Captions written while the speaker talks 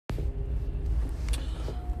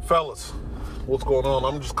Fellas, what's going on?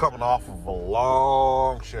 I'm just coming off of a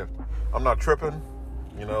long shift. I'm not tripping.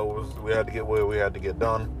 You know, we had to get where we had to get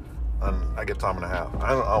done, and I get time and a half.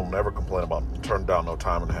 I'll never complain about turning down no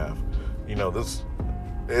time and a half. You know, it's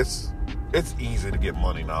easy to get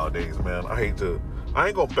money nowadays, man. I ain't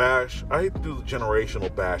gonna bash. I hate to do the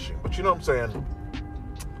generational bashing, but you know what I'm saying?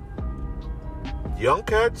 Young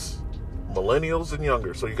cats, millennials and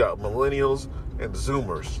younger. So you got millennials and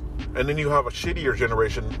Zoomers. And then you have a shittier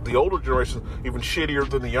generation, the older generation, even shittier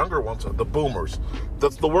than the younger ones, the boomers.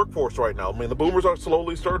 That's the workforce right now. I mean, the boomers are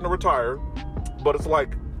slowly starting to retire, but it's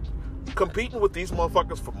like competing with these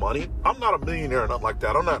motherfuckers for money. I'm not a millionaire or nothing like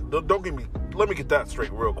that. Let me get that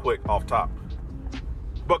straight real quick off top.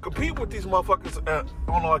 But compete with these motherfuckers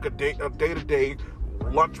on like a day-to-day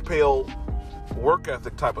lunch pail work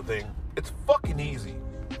ethic type of thing. It's fucking easy.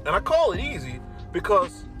 And I call it easy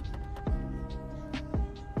because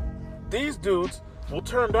these dudes will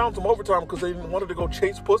turn down some overtime because they wanted to go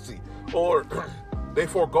chase pussy, or they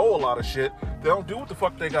forego a lot of shit. They don't do what the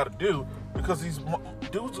fuck they got to do because these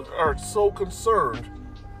dudes are so concerned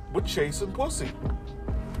with chasing pussy.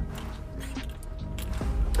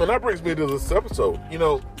 And that brings me to this episode. You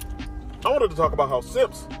know, I wanted to talk about how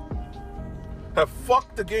Simps have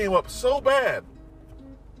fucked the game up so bad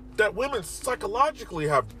that women psychologically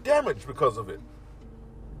have damage because of it.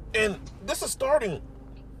 And this is starting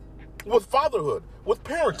with fatherhood, with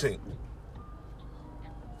parenting.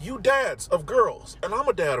 You dads of girls, and I'm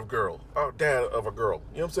a dad of a girl.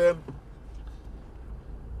 You know what I'm saying?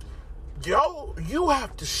 You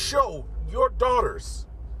have to show your daughters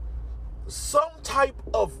some type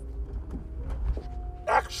of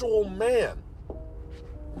actual man.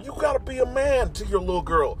 You gotta be a man to your little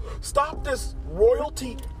girl. Stop this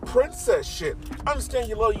royalty princess shit. I understand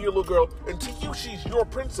you love your little girl, and to you, she's your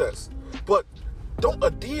princess. But don't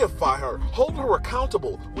deify her. Hold her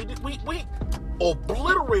accountable. We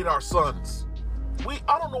obliterate our sons.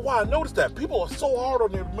 I don't know why I noticed that. People are so hard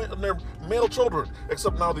on their male children.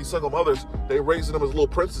 Except now these single mothers, they raising them as little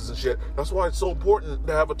princes and shit. That's why it's so important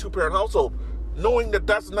to have a two-parent household. Knowing that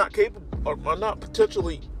that's not capable, or not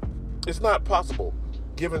potentially, it's not possible,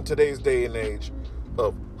 given today's day and age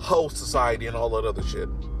of hoe society and all that other shit.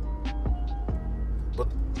 But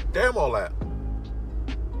damn all that.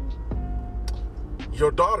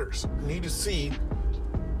 Your daughters need to see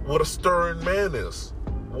what a stern man is.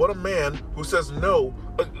 What a man who says no.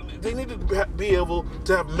 They need to be able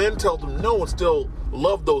to have men tell them no and still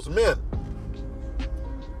love those men.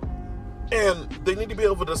 And they need to be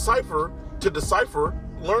able to decipher,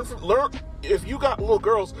 learn. If you got little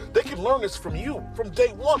girls, they can learn this from you, from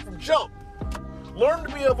day one, from jump. Learn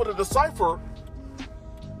to be able to decipher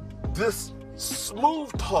this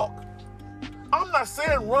smooth talk. I'm not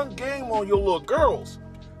saying run game on your little girls,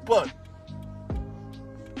 but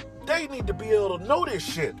they need to be able to know this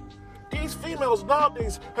shit. These females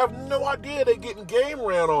nowadays have no idea they getting game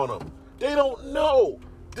ran on them. They don't know.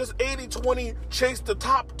 This 80-20 chase the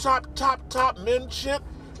top men shit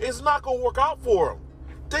is not going to work out for them.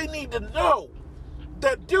 They need to know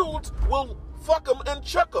that dudes will fuck them and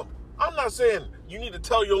chuck them. I'm not saying you need to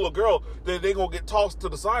tell your little girl that they going to get tossed to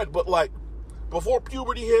the side, but like before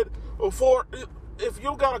puberty hit, if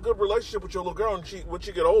you got a good relationship with your little girl and when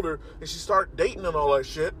she get older and she start dating and all that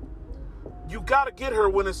shit, you got to get her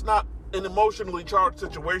when it's not an emotionally charged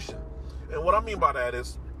situation. And what I mean by that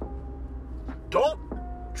is, don't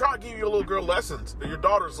try to give your little girl lessons, or your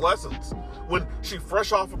daughter's lessons, when she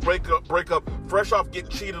fresh off a breakup, fresh off getting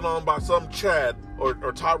cheated on by some Chad or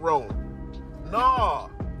Tyrone. Nah.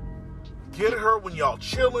 Get her when y'all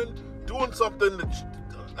chilling, doing something,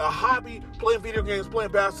 a hobby, playing video games,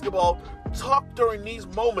 playing basketball. Talk during these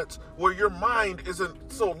moments where your mind isn't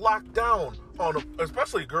so locked down on them,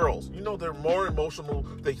 especially girls. You know, they're more emotional.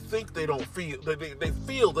 They think they don't feel. They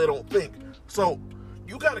feel they don't think. So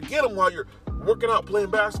you got to get them while you're working out,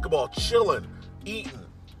 playing basketball, chilling, eating.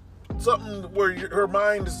 Something where her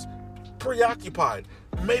mind is preoccupied.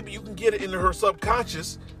 Maybe you can get it into her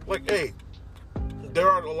subconscious. Like, hey, there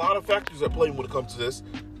are a lot of factors at play when it comes to this.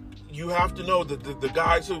 You have to know that the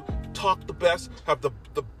guys who talk the best have the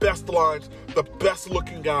best lines, the best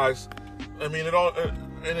looking guys. I mean,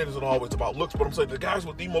 and it isn't always about looks, but I'm saying the guys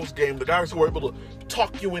with the most game, the guys who are able to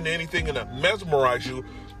talk you into anything and mesmerize you.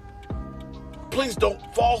 Please don't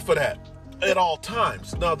fall for that at all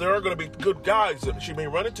times. Now, there are going to be good guys that she may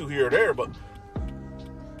run into here or there, but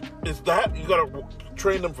is that, you got to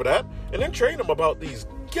train them for that, and then train them about these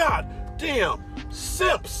goddamn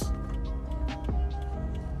simps.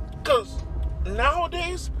 Because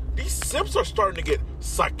nowadays, these simps are starting to get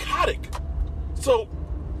psychotic. So,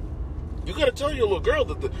 you got to tell your little girl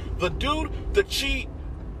that the dude that she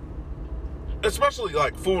especially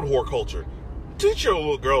like food whore culture. Teach your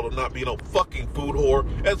little girl to not be no fucking food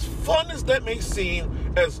whore. As fun as that may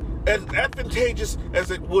seem, as advantageous as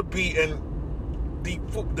it would be in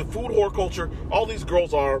the food whore culture, all these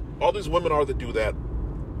women are that do that.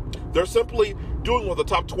 They're simply doing what the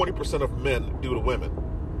top 20% of men do to women.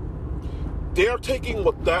 They are taking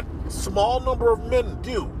what that small number of men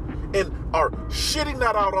do and are shitting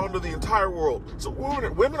that out onto the entire world. So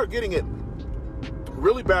women are getting it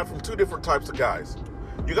really bad from two different types of guys.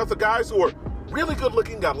 You got the guys who are really good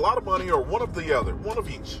looking, got a lot of money, or one of the other, one of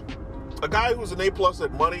each. A guy who's an A+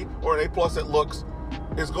 at money or an A+ at looks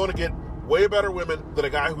is going to get way better women than a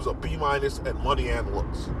guy who's a B- at money and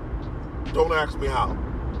looks. Don't ask me how.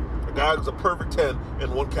 A guy who's a perfect 10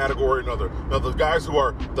 in one category or another. Now, the guys who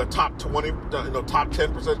are the top 20, top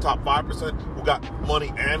 10%, top 5%, who got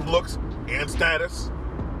money and looks and status,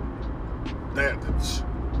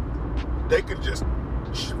 they can just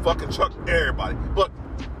fucking chuck everybody. But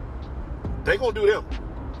they gonna do them.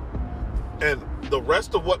 And the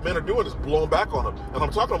rest of what men are doing is blowing back on them. And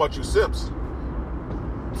I'm talking about you simps.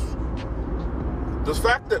 The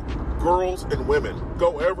fact that girls and women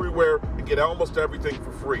go everywhere and get almost everything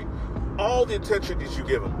for free, all the attention that you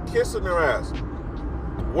give them, kissing their ass,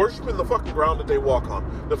 worshiping the fucking ground that they walk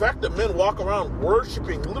on, the fact that men walk around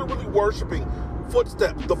literally worshiping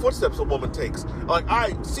the footsteps a woman takes. Like,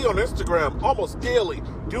 I see on Instagram almost daily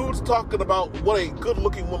dudes talking about what a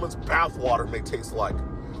good-looking woman's bathwater may taste like.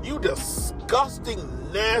 You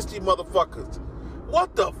disgusting, nasty motherfuckers.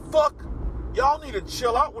 What the fuck? Y'all need to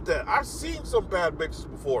chill out with that. I've seen some bad bitches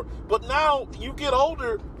before, but now you get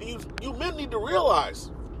older and you men need to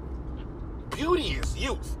realize beauty is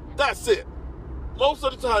youth. That's it. Most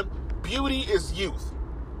of the time, beauty is youth.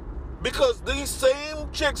 Because these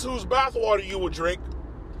same chicks whose bathwater you would drink,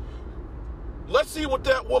 let's see what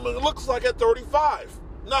that woman looks like at 35.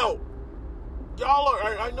 Now,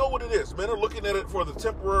 I know what it is. Men are looking at it for the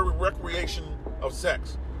temporary recreation of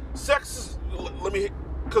sex. Sex is,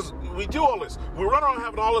 because we do all this. We run around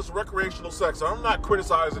having all this recreational sex. I'm not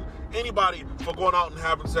criticizing anybody for going out and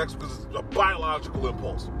having sex because it's a biological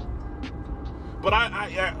impulse. But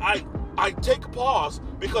I take a pause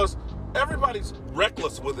because everybody's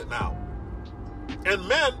reckless with it now. And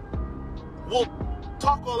men will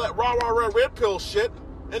talk all that rah, red pill shit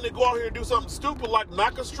and then go out here and do something stupid like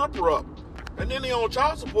knock a stripper up. And then they on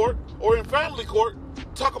child support or in family court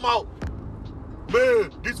talking about,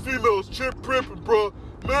 man, these females primping, bro.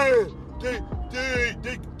 Man,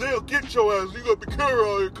 they'll get your ass. You gotta be careful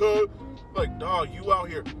out here, cuz. Like, dog, you out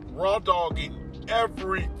here raw dogging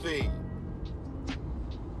everything.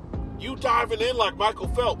 You diving in like Michael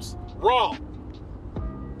Phelps, raw.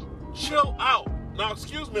 Chill out. Now,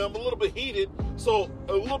 excuse me, I'm a little bit heated, so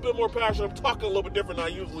a little bit more passionate. I'm talking a little bit different than I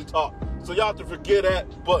usually talk. So y'all have to forget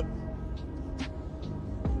that, but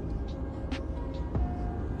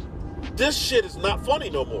this shit is not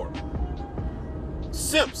funny no more.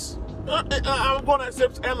 Simps. I'm going at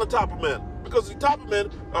simps and the top of men. Because the top of men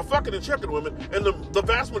are fucking and checking women, and the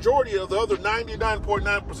vast majority of the other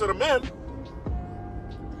 99.9% of men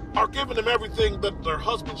are giving them everything that their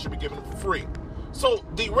husband should be giving them for free. So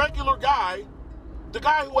the regular guy, the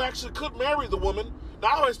guy who actually could marry the woman,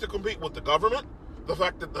 now has to compete with the government, the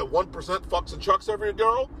fact that the 1% fucks and chucks every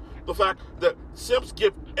girl, the fact that simps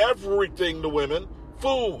give everything to women,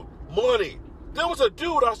 food, money. There was a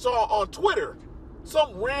dude I saw on Twitter,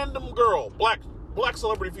 some random girl, black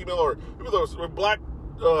celebrity female, or maybe there was a black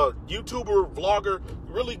YouTuber, vlogger,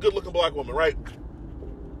 really good looking black woman, right?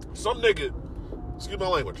 Some nigga, excuse my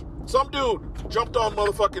language, some dude jumped on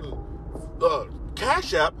motherfucking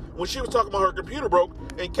Cash App when she was talking about her computer broke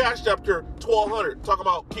and Cash Apped her $1,200, talking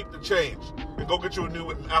about keep the change and go get you a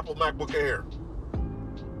new Apple MacBook Air.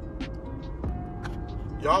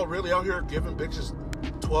 Y'all really out here giving bitches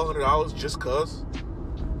 $1,200 just cuz?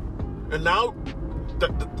 And now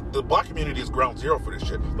the black community is ground zero for this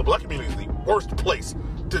shit. The black community is the worst place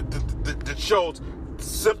that shows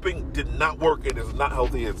simping did not work. It is not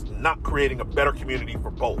healthy. It's not creating a better community for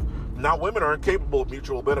both. Now women are incapable of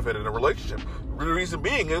mutual benefit in a relationship. The reason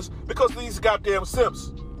being is because these goddamn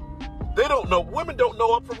simps. They don't know. Women don't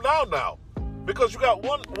know up from down now. Because you got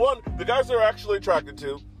one, the guys they're actually attracted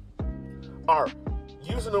to are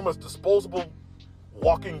using them as disposable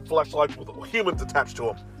walking fleshlights with humans attached to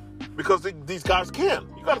them. Because these guys can.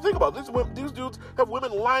 You got to think about it. These dudes have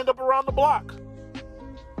women lined up around the block.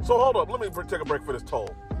 So hold up. Let me take a break for this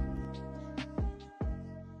toll.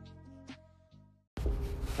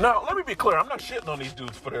 Now, let me be clear. I'm not shitting on these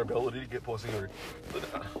dudes for their ability to get pussy.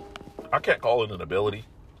 I can't call it an ability.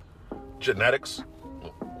 Genetics.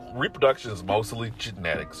 reproduction is mostly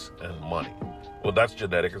genetics and money. Well, that's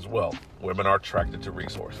genetic as well. Women are attracted to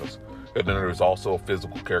resources. And then there's also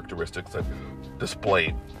physical characteristics that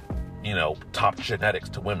display, top genetics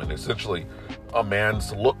to women. Essentially, a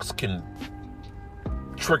man's looks can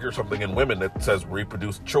trigger something in women that says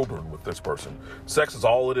reproduce children with this person. Sex is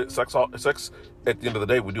all it is. Sex, at the end of the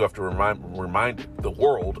day, we do have to remind the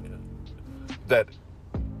world that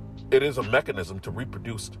it is a mechanism to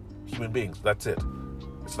reproduce human beings. That's it.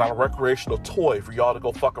 It's not a recreational toy for y'all to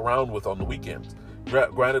go fuck around with on the weekends.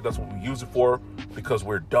 Granted, that's what we use it for because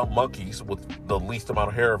we're dumb monkeys with the least amount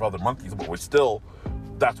of hair of other monkeys, but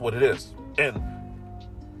that's what it is. And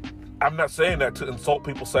I'm not saying that to insult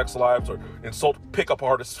people's sex lives or insult pickup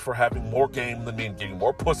artists for having more game than me and getting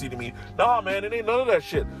more pussy than me. Nah, man, it ain't none of that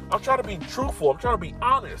shit. I'm trying to be truthful. I'm trying to be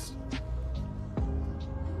honest.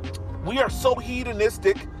 We are so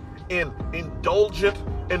hedonistic and indulgent,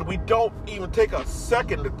 and we don't even take a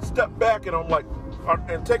second to step back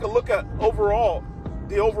and take a look at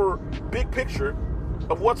the big picture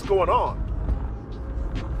of what's going on.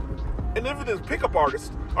 And even these pickup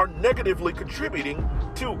artists are negatively contributing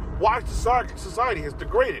to why society has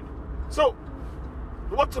degraded. So,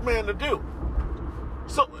 what's a man to do?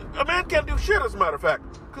 So, a man can't do shit, as a matter of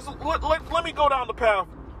fact. Because let me go down the path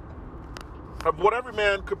of what every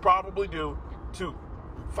man could probably do to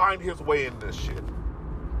find his way in this shit.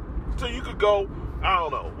 So you could go, I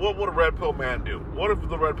don't know, what would a red pill man do? What if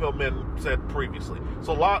the red pill men said previously?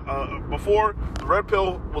 So before, the red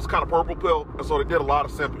pill was kind of purple pill, and so they did a lot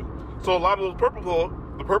of simping. So a lot of the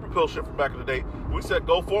purple pill shit from back in the day, we said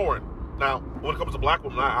go forward. Now, when it comes to black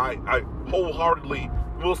women, I wholeheartedly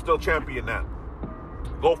will still champion that.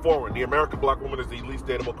 Go forward. The American black woman is the least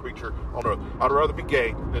dateable creature on earth. I'd rather be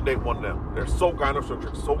gay than date one of them. They're so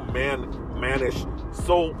gynocentric, so mannish,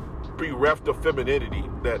 so bereft of femininity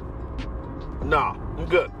that, nah, I'm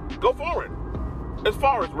good. Go forward. As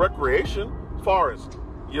far as recreation, as far as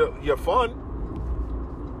your fun,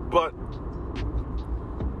 but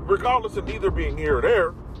regardless of neither being here or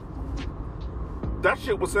there, that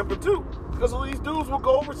shit was simping too. Because these dudes will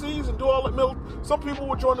go overseas and do all that some people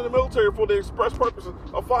will join in the military for the express purpose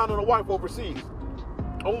of finding a wife overseas.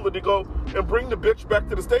 Only to go and bring the bitch back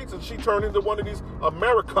to the States and she turn into one of these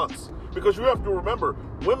Americans. Because you have to remember,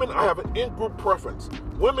 women have an in-group preference.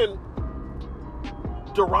 Women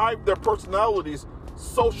derive their personalities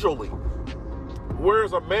socially.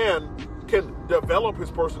 Whereas a man can develop his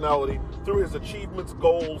personality through his achievements,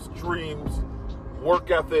 goals, dreams, work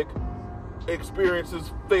ethic,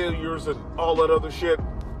 experiences, failures, and all that other shit.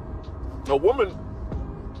 A woman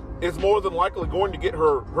is more than likely going to get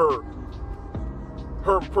her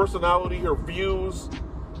personality, her views,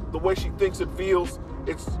 the way she thinks and feels.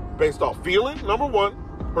 It's based off feeling, number one,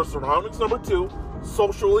 her surroundings, number two,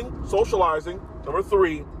 socializing, number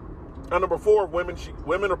three, and number four,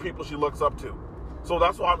 women are people she looks up to. So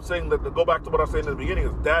that's why I'm saying that, to go back to what I was saying in the beginning,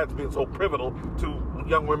 is dads being so pivotal to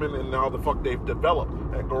young women and how the fuck they've developed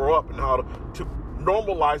and grow up and how to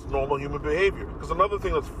normalize normal human behavior. Because another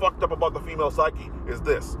thing that's fucked up about the female psyche is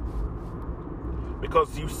this.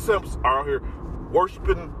 Because you simps are out here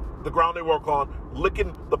worshiping the ground they walk on,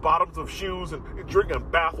 licking the bottoms of shoes and drinking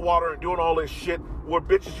bath water and doing all this shit with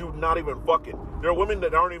bitches you're not even fucking. There are women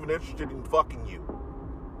that aren't even interested in fucking you.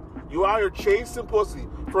 You out here chasing pussy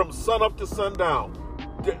from sun up to sundown.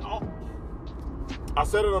 I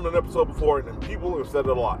said it on an episode before, and people have said it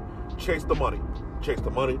a lot. Chase the money. Chase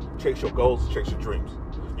the money. Chase your goals. Chase your dreams.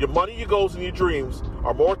 Your money, your goals, and your dreams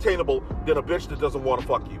are more attainable than a bitch that doesn't want to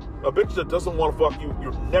fuck you. A bitch that doesn't want to fuck you,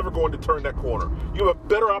 you're never going to turn that corner. You have a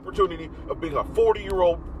better opportunity of being a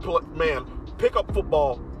 40-year-old man, pick up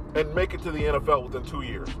football, and make it to the NFL within 2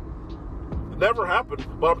 years. Never happened,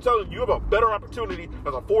 but I'm telling you, you have a better opportunity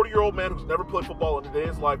as a 40-year-old man who's never played football in a day in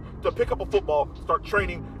his life to pick up a football, start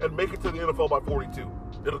training, and make it to the NFL by 42.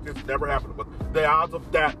 It's never happened, but the odds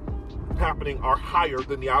of that happening are higher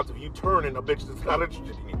than the odds of you turning a bitch that's not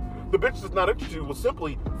interested in you. The bitch that's not interested in you will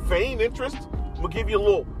simply feign interest, will give you a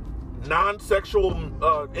little non-sexual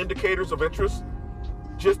indicators of interest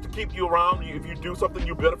just to keep you around. If you do something,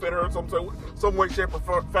 you benefit her in some way, shape,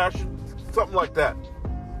 or fashion, something like that.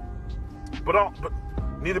 But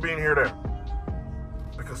neither being here or there.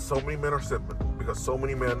 Because so many men are simping. Because so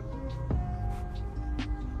many men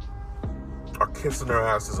are kissing their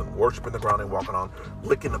asses and worshiping the ground they're walking on,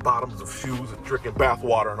 licking the bottoms of shoes and drinking bath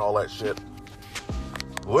water and all that shit.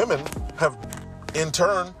 Women have, in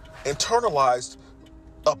turn, internalized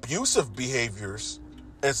abusive behaviors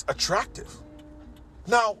as attractive.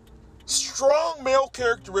 Now, strong male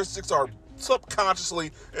characteristics are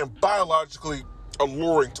subconsciously and biologically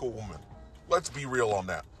alluring to a woman. Let's be real on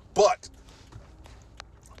that. But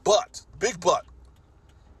But, big but,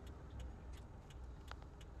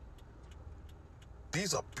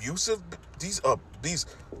 these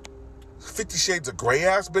 50 Shades of Grey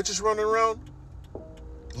ass bitches running around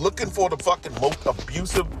looking for the fucking most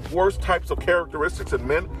abusive, worst types of characteristics in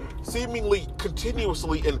men, seemingly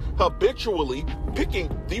continuously and habitually picking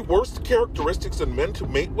the worst characteristics in men to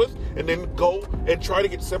mate with, and then go and try to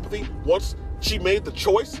get sympathy once she made the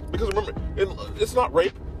choice. Because remember, it's not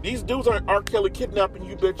rape. These dudes aren't R. Kelly kidnapping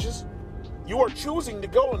you bitches. You are choosing to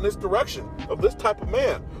go in this direction of this type of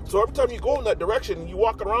man. So every time you go in that direction, you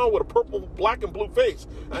walk around with a purple, black, and blue face,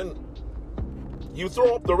 and you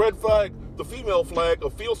throw up the red flag, the female flag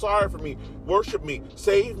of feel sorry for me, worship me,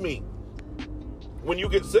 save me. When you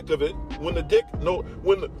get sick of it, when the dick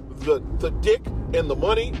and the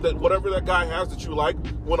money that whatever that guy has that you like,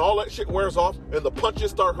 when all that shit wears off and the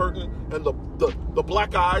punches start hurting and the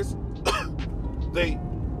black eyes,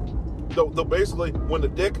 basically when the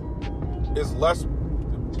dick is less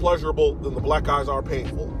pleasurable than the black eyes are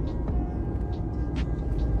painful,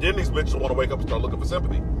 then these bitches want to wake up and start looking for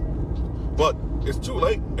sympathy. But it's too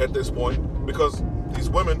late at this point because these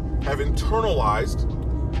women have internalized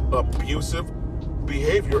abusive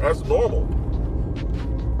behavior as normal.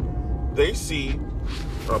 They see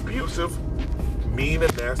abusive, mean,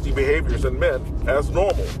 and nasty behaviors in men as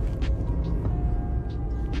normal.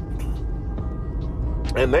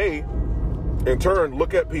 And they, in turn,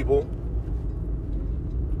 look at people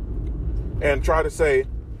and try to say,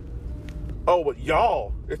 oh, but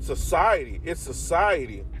y'all, it's society. It's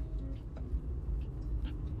society.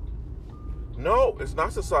 No, it's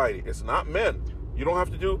not society. It's not men. You don't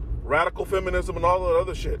have to do radical feminism and all that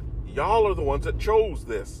other shit. Y'all are the ones that chose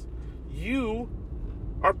this. You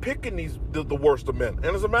are picking the worst of men.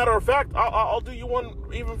 And as a matter of fact, I'll do you one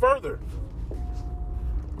even further.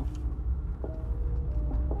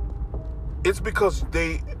 It's because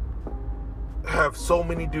they have so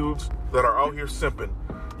many dudes that are out here simping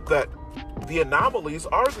that the anomalies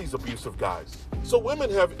are these abusive guys. So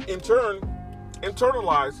women have in turn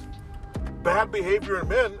internalized bad behavior in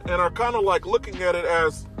men and are kind of like looking at it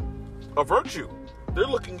as a virtue. They're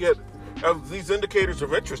looking at as these indicators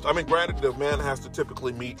of interest. I mean, granted, the man has to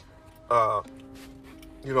typically meet, a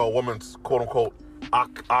woman's quote-unquote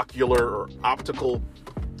ocular or optical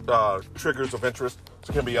triggers of interest.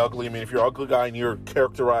 So it can be ugly. I mean, if you're an ugly guy and you're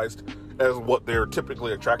characterized as what they're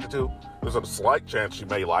typically attracted to, there's a slight chance she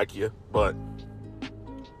may like you, but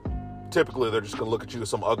typically they're just going to look at you as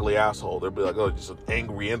some ugly asshole. They'll be like, oh, just an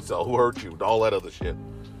angry incel. Who hurt you? All that other shit.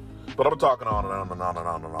 But I'm talking on and on and on and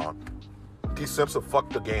on and on. These Simps have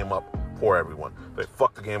fucked the game up for everyone. They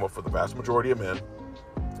fucked the game up for the vast majority of men,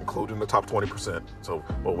 including the top 20%. So,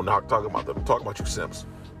 but we're not talking about them. We're talking about you Simps.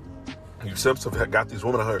 You Simps have got these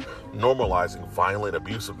women out here normalizing violent,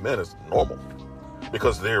 abusive men as normal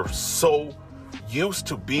because they're so used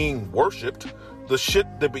to being worshipped.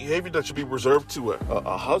 The behavior that should be reserved to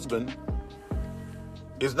a husband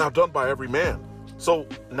is now done by every man. So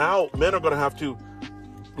now men are going to have to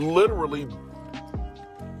literally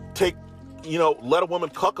let a woman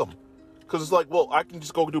cuck them. Because it's like, well, I can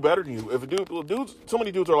just go do better than you. If so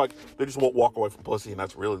many dudes are like, they just won't walk away from pussy, and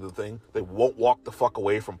that's really the thing. They won't walk the fuck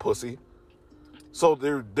away from pussy. So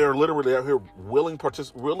they're literally out here willingly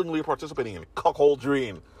participating in cuckoldry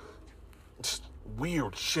and just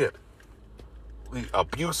weird shit. The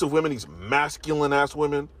abusive women, these masculine ass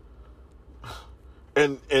women,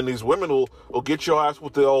 and these women will get your ass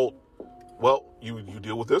with the old, well, you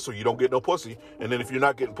deal with this or you don't get no pussy, and then if you're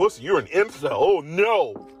not getting pussy, you're an incel. Oh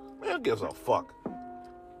no, man, who gives a fuck?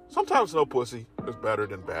 Sometimes no pussy is better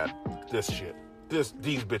than bad. This shit, these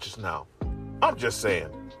bitches now. I'm just saying,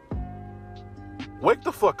 wake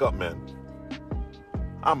the fuck up, men.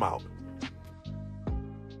 I'm out.